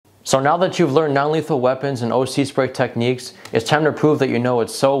So now that you've learned non-lethal weapons and OC spray techniques, it's time to prove that you know it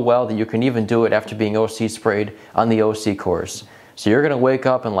so well that you can even do it after being OC sprayed on the OC course. So you're going to wake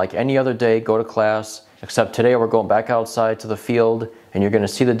up and like any other day, go to class, except today we're going back outside to the field and you're going to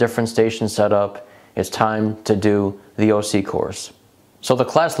see the different stations set up. It's time to do the OC course. So the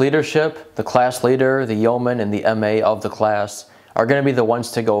class leadership, the class leader, the yeoman, and the MA of the class are going to be the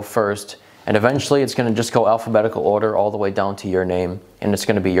ones to go first. And eventually it's going to just go alphabetical order all the way down to your name, and it's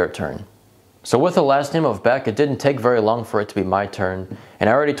going to be your turn. So with the last name of Beck, it didn't take very long for it to be my turn, and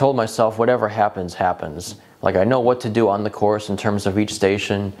I already told myself whatever happens, happens. Like I know what to do on the course in terms of each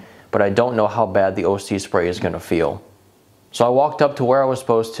station, but I don't know how bad the OC spray is going to feel. So I walked up to where I was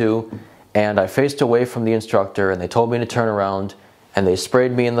supposed to, and I faced away from the instructor, and they told me to turn around, and they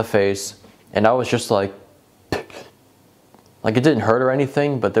sprayed me in the face, and I was just like it didn't hurt or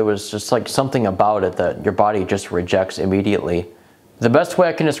anything, but there was just like something about it that your body just rejects immediately. The best way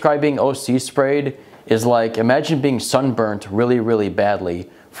I can describe being OC sprayed is like, imagine being sunburnt really, really badly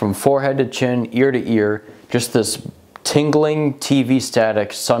from forehead to chin, ear to ear, just this tingling TV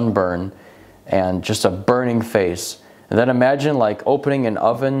static sunburn and just a burning face. And then imagine like opening an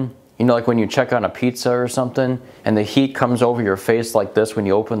oven, you know, like when you check on a pizza or something and the heat comes over your face like this when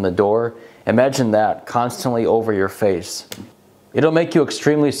you open the door. Imagine that constantly over your face. It'll make you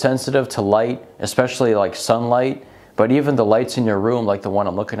extremely sensitive to light, especially like sunlight, but even the lights in your room, like the one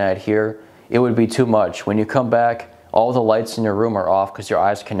I'm looking at here, it would be too much. When you come back, all the lights in your room are off because your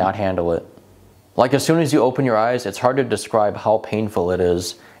eyes cannot handle it. Like as soon as you open your eyes, it's hard to describe how painful it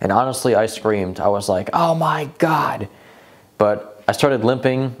is. And honestly, I screamed. I was like, oh my God. But I started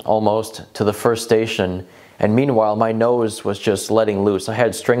limping almost to the first station. And meanwhile, my nose was just letting loose. I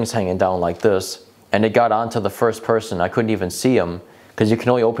had strings hanging down like this. And it got onto the first person. I couldn't even see him because you can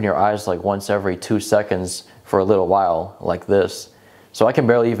only open your eyes like once every 2 seconds for a little while like this. So I can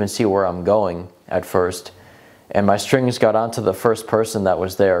barely even see where I'm going at first. And my strings got onto the first person that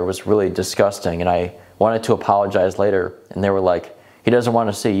was there. It was really disgusting. And I wanted to apologize later. And they were like, he doesn't want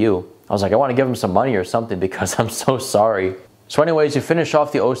to see you. I was like, I want to give him some money or something because I'm so sorry. So anyways, you finish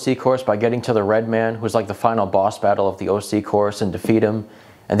off the OC course by getting to the Red Man, who's like the final boss battle of the OC course, and defeat him.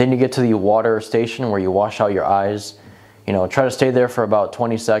 And then you get to the water station where you wash out your eyes. You know, try to stay there for about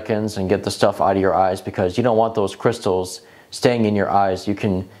 20 seconds and get the stuff out of your eyes because you don't want those crystals staying in your eyes. You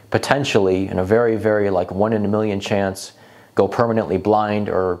can potentially, in a very, very like 1 in a million chance, go permanently blind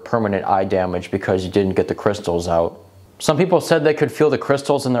or permanent eye damage because you didn't get the crystals out. Some people said they could feel the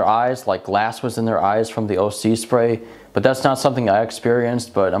crystals in their eyes, like glass was in their eyes from the OC spray, but that's not something I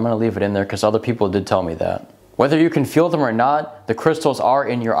experienced, but I'm going to leave it in there because other people did tell me that. Whether you can feel them or not, the crystals are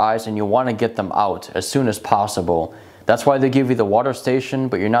in your eyes and you want to get them out as soon as possible. That's why they give you the water station,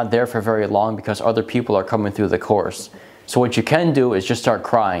 but you're not there for very long because other people are coming through the course. So what you can do is just start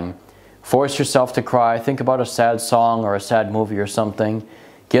crying. Force yourself to cry. Think about a sad song or a sad movie or something.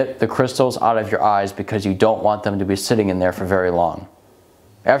 Get the crystals out of your eyes because you don't want them to be sitting in there for very long.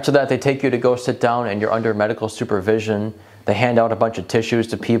 After that, they take you to go sit down and you're under medical supervision. They hand out a bunch of tissues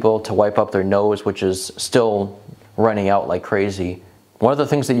to people to wipe up their nose, which is still running out like crazy. One of the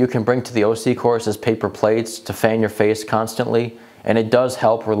things that you can bring to the OC course is paper plates to fan your face constantly, and it does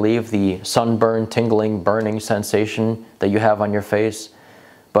help relieve the sunburn, tingling, burning sensation that you have on your face.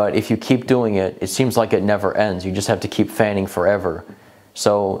 But if you keep doing it, it seems like it never ends. You just have to keep fanning forever.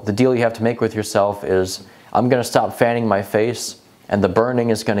 So the deal you have to make with yourself is, I'm going to stop fanning my face, and the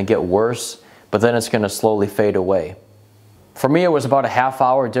burning is going to get worse, but then it's going to slowly fade away. For me, it was about a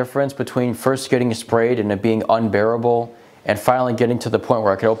half-hour difference between first getting sprayed and it being unbearable and finally getting to the point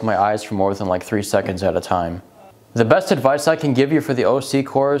where I could open my eyes for more than like 3 seconds at a time. The best advice I can give you for the OC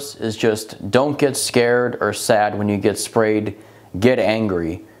course is just don't get scared or sad when you get sprayed. Get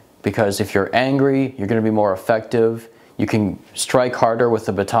angry, because if you're angry, you're going to be more effective. You can strike harder with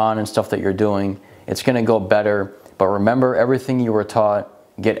the baton and stuff that you're doing. It's going to go better, but remember everything you were taught.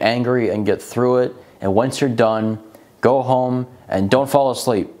 Get angry and get through it, and once you're done, go home and don't fall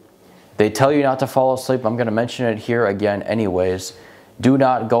asleep. They tell you not to fall asleep. I'm going to mention it here again anyways. Do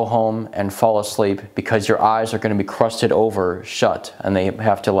not go home and fall asleep because your eyes are going to be crusted over shut and they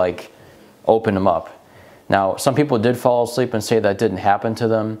have to like open them up. Now, some people did fall asleep and say that didn't happen to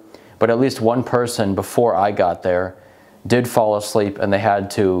them, but at least one person before I got there did fall asleep and they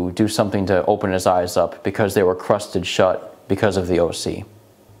had to do something to open his eyes up because they were crusted shut because of the OC.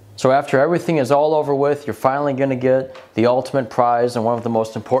 So after everything is all over with, you're finally going to get the ultimate prize and one of the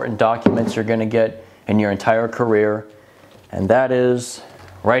most important documents you're going to get in your entire career. And that is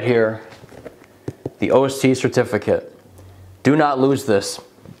right here, the OC certificate. Do not lose this.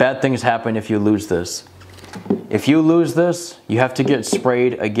 Bad things happen if you lose this. If you lose this, you have to get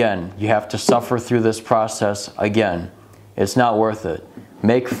sprayed again. You have to suffer through this process again. It's not worth it.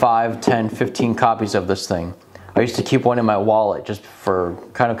 Make 5, 10, 15 copies of this thing. I used to keep one in my wallet just for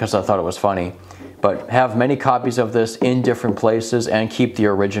kind of because I thought it was funny. But have many copies of this in different places and keep the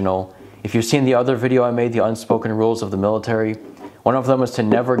original. If you've seen the other video I made, the unspoken rules of the military, one of them is to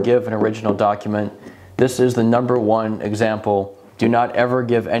never give an original document. This is the #1 example. Do not ever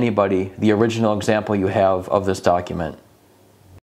give anybody the original example you have of this document.